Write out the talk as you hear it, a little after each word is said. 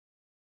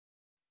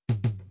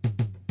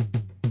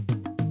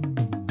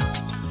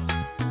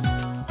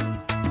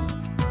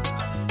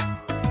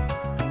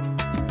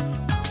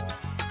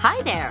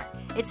Hi there!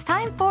 It's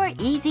time for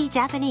Easy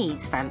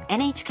Japanese from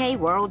NHK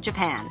World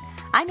Japan.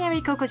 I'm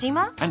Eri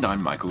Kokojima. And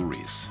I'm Michael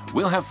Reese.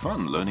 We'll have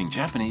fun learning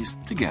Japanese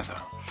together.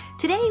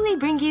 Today we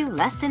bring you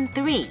Lesson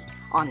 3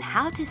 on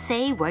how to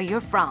say where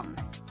you're from.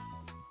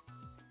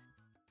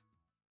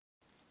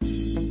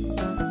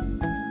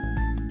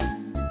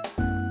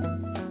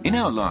 In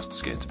our last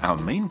skit, our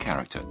main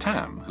character,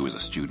 Tam, who is a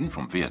student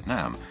from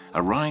Vietnam,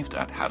 arrived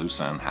at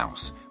Haru-san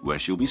house, where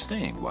she'll be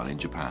staying while in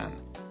Japan.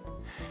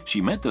 She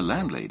met the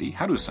landlady,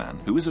 Haru-san,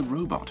 who is a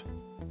robot.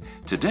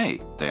 Today,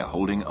 they are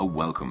holding a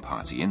welcome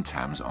party in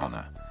Tam's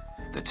honor.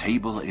 The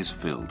table is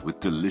filled with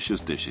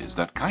delicious dishes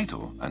that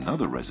Kaito,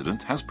 another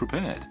resident, has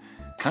prepared.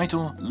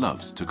 Kaito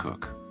loves to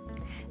cook.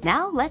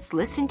 Now let's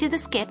listen to the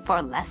skit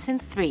for Lesson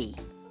 3.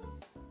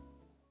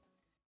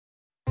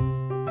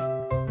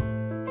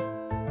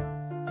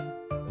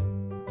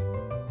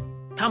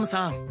 Tam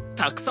さん、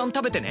たくさん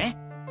食べてね。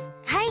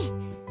はい。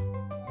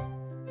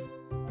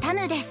タ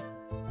ムです。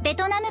ベ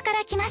トナムか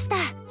ら来ました。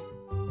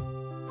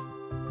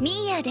ミ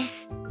ーヤで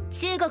す。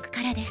中国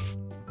からです。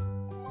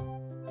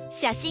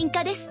写真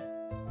家です。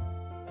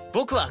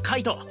僕はカ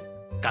イト。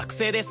学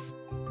生です。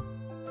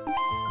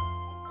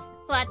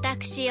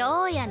私、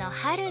大家の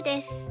春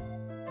です。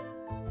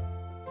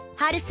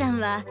春さん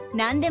は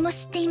何でも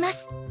知っていま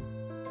す。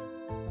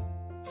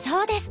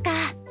そうですか。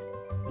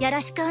よ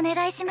ろしくお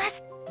願いしま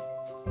す。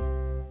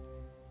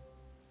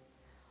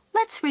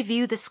Let's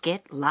review the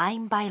skit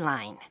line by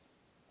line.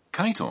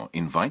 Kaito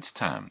invites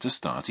Tam to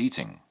start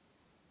eating.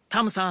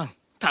 タムさん、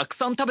たく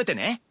さん食べて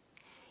ね。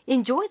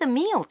Enjoy the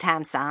meal,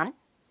 Tam-san.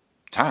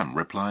 Tam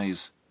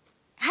replies,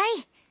 は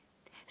い。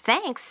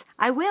Thanks,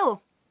 I will.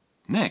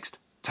 Next,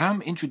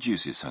 Tam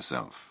introduces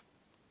herself.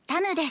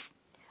 タムです。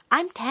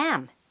I'm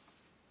Tam.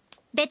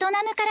 ベト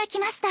ナムから来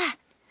ました。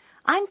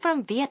I'm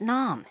from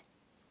Vietnam.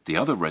 The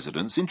other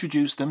residents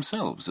introduce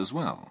themselves as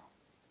well.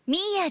 ミ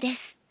ーヤで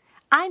す。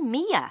I'm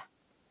Mia.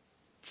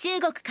 中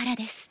国から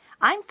です。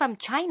I'm from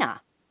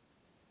China.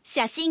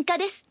 写真家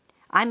です。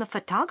I'm a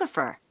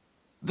photographer.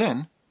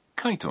 Then,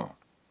 Kaito.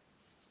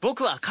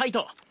 僕はカイ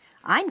ト。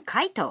I'm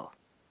Kaito.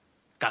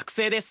 学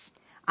生です。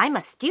I'm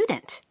a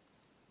student.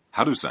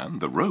 Haru-san,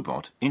 the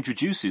robot,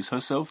 introduces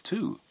herself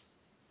too.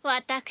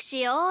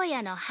 私、大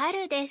家の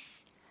春で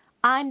す。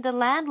I'm the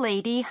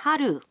landlady,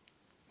 Haru.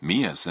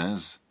 Mia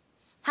says,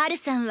 春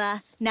さん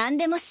は何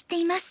でも知って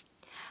います。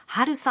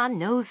Haru-san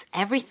knows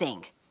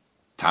everything.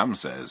 Tam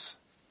says,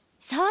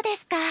 そうで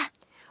すか。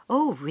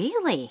Oh,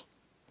 really?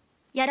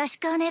 よろし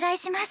くお願い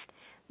します。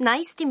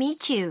Nice to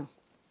meet you.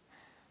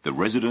 The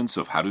residents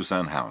of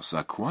Haru-san house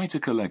are quite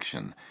a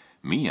collection.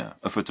 Mia,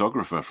 a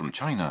photographer from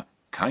China,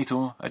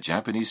 Kaito, a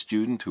Japanese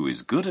student who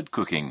is good at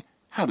cooking,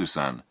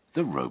 Haru-san,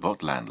 the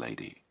robot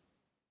landlady.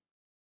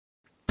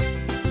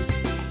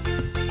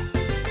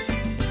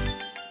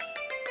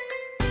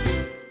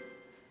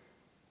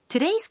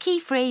 Today's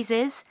key phrase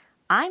is,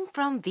 I'm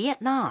from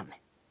Vietnam.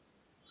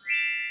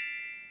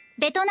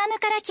 ベトナム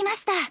から来ま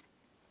した。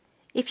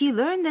If you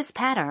learn this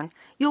pattern,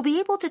 you'll be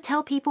able to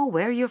tell people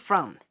where you're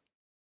from.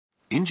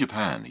 In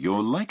Japan,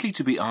 you're likely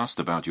to be asked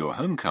about your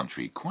home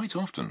country quite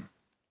often.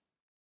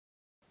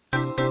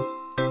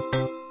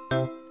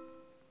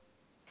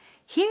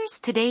 Here's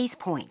today's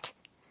point.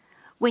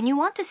 When you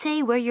want to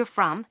say where you're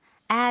from,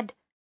 add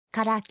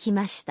から来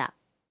ました。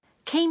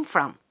 came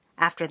from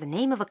after the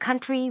name of a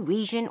country,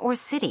 region, or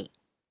city.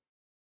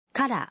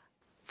 から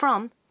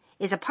From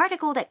is a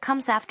particle that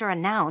comes after a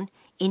noun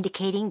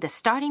indicating the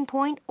starting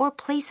point or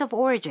place of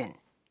origin.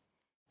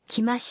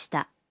 来まし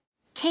た。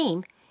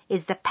 Came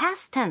is the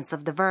past tense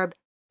of the verb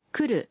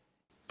来る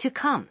to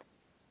come.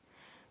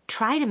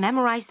 Try to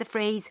memorize the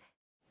phrase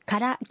か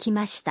ら来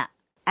ました。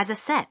 as a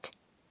set.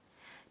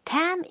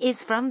 Tam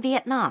is from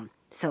Vietnam,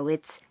 so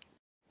it's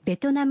ベ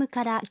トナム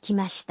から来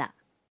ました。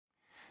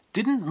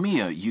 Didn't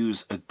Mia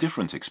use a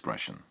different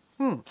expression?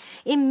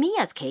 In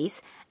Mia's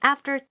case,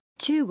 after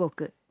中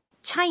国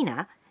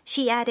China,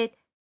 she added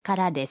か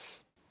らで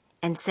す。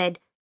 and said,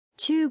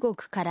 中国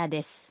から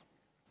です。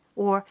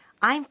 or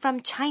I'm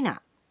from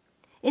China.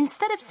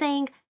 Instead of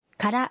saying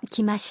から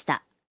来まし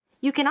た。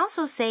 you can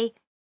also say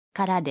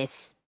からで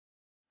す。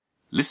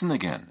 Listen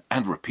again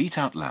and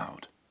repeat out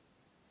loud.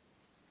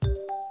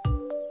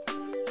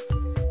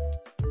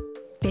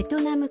 ベ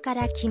トナムか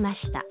ら来ま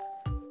した。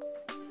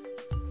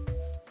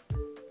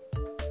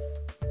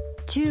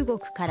中国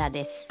から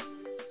です。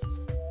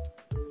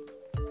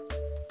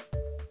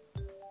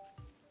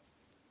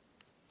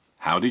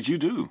How did you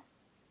do?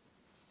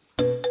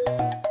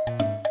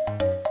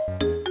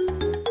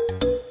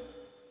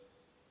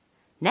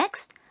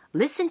 Next,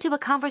 listen to a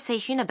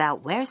conversation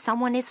about where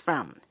someone is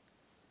from.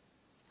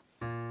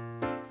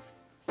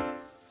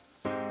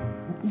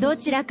 ど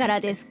ちらから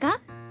です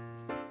か？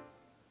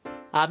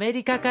アメ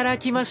リカから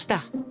来まし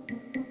た。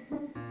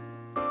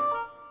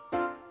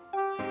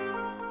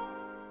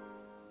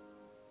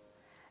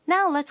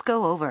Now let's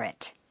go over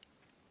it.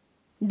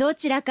 ど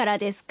ちらから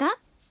ですか？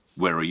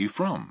 Where are you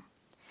from?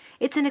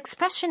 It's an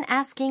expression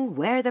asking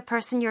where the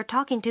person you're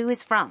talking to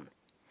is from.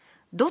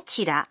 ど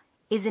ちら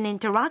is an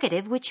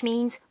interrogative which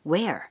means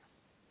where.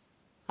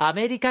 ア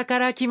メリカか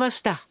ら来ま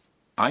した。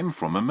I'm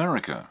from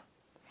America.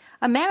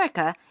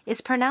 America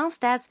is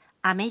pronounced as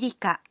アメリ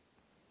カ.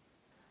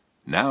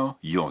 Now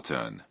your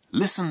turn.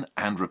 Listen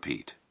and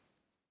repeat.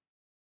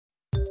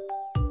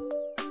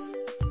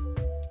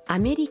 ア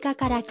メリカ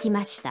から来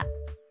ました。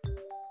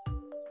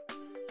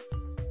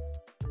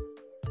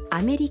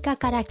アメリカ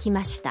から来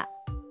ました。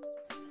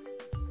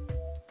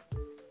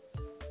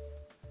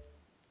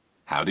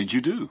How did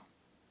you do?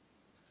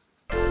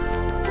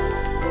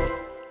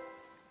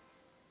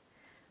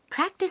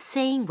 Practice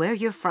saying where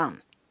you're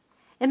from.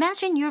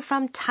 Imagine you're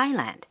from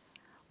Thailand.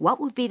 What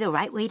would be the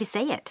right way to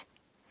say it?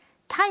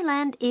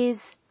 Thailand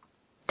is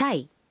タ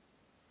イ、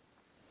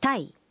タ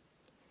イ、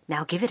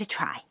 Now give it a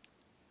try.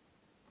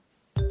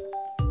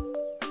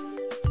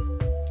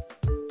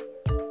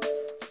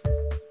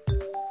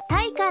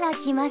 タイから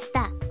来まし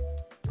た。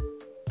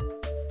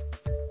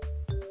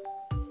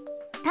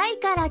タイ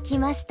から来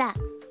ました。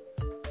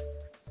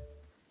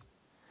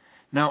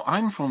 Now,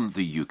 I'm from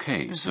the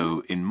UK,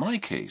 so in my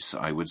case,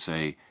 I would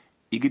say,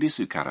 イギリ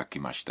スから来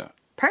ました.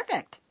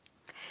 Perfect.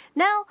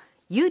 Now,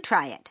 you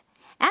try it.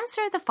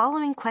 Answer the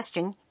following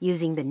question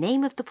using the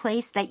name of the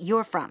place that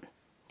you're from.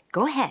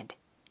 Go ahead.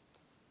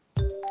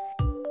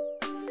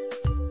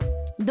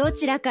 ど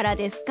ちらから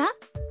ですか?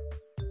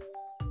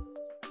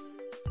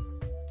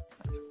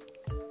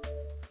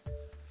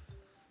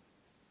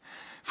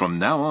 From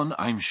now on,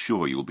 I'm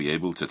sure you'll be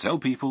able to tell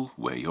people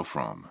where you're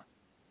from.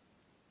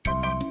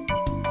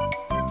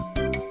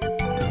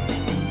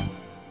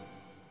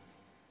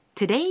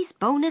 Today's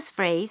bonus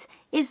phrase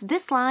is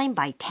this line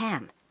by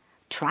Tam.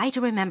 Try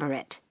to remember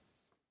it.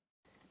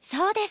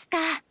 そうですか。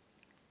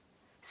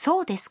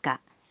そうですか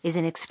is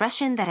an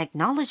expression that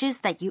acknowledges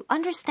that you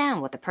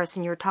understand what the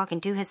person you're talking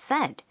to has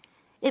said.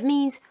 It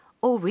means,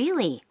 oh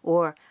really,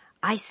 or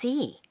I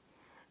see.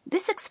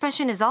 This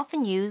expression is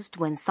often used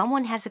when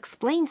someone has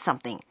explained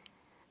something.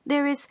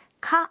 There is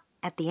ka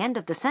at the end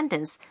of the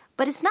sentence,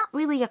 but it's not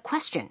really a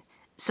question,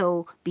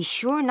 so be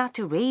sure not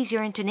to raise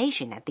your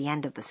intonation at the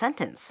end of the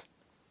sentence.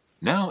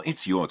 Now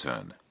it's your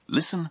turn.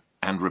 Listen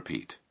and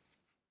repeat.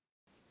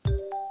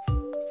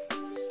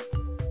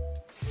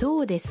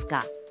 そうです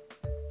か。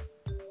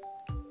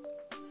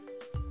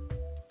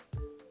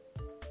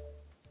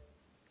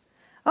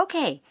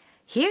Okay,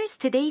 here's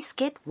today's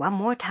skit one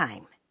more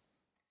time.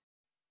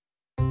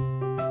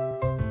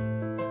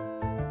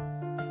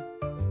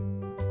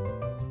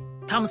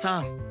 タムさ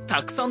ん、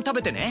たくさん食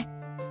べてね。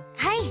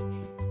はい。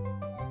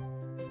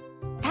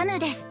タム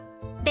です。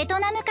ベト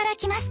ナムから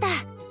来ました。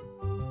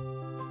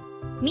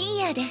ミー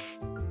ヤで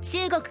す。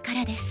中国か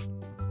らです。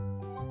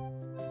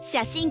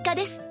写真家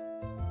です。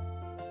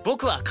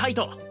僕はカイ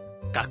ト。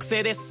学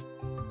生です。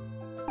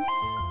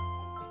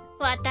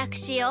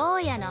私、大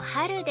家の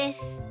春で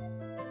す。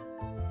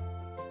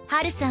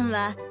春さん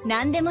は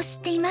何でも知っ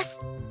ています。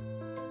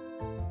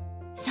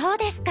そう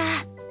ですか。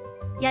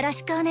よろ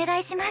しくお願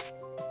いします。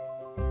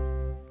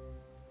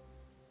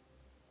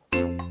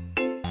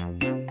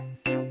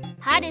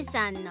春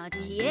さんの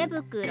知恵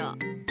袋。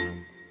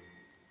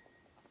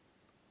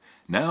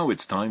Now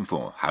it's time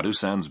for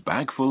Haru-san's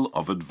bag full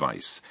of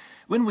advice,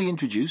 when we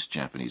introduce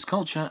Japanese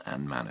culture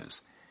and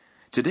manners.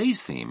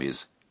 Today's theme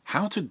is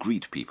how to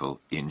greet people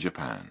in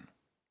Japan.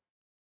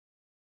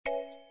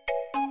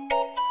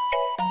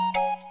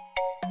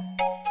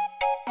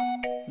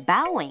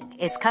 Bowing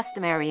is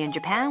customary in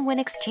Japan when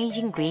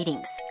exchanging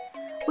greetings.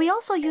 We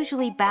also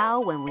usually bow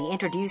when we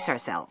introduce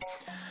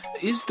ourselves.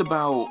 Is the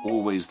bow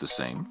always the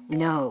same?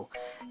 No,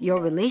 your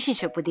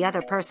relationship with the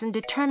other person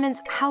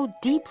determines how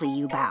deeply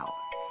you bow.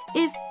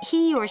 If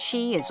he or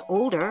she is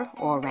older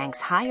or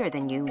ranks higher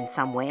than you in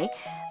some way,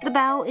 the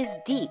bow is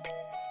deep.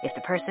 If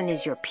the person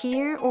is your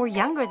peer or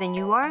younger than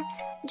you are,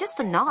 just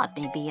a nod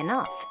may be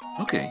enough.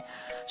 Okay,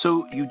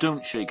 so you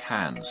don't shake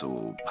hands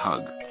or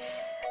hug?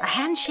 A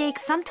handshake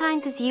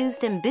sometimes is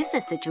used in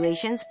business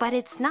situations, but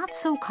it's not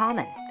so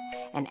common.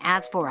 And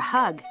as for a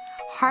hug,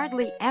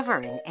 hardly ever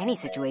in any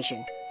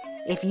situation.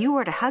 If you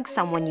were to hug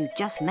someone you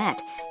just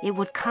met, it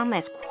would come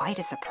as quite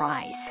a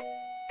surprise.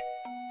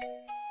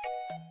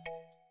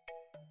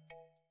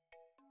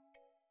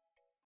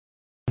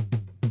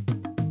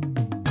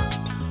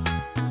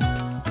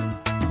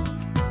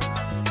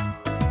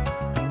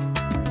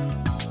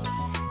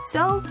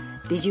 So,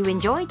 did you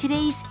enjoy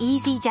today's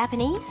Easy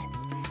Japanese?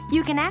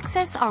 You can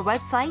access our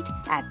website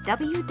at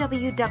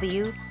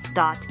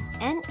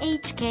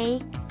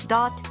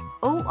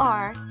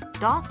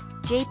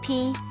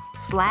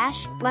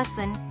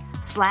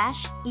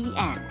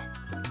www.nhk.or.jp/lesson/en.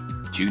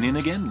 Tune in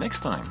again next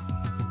time.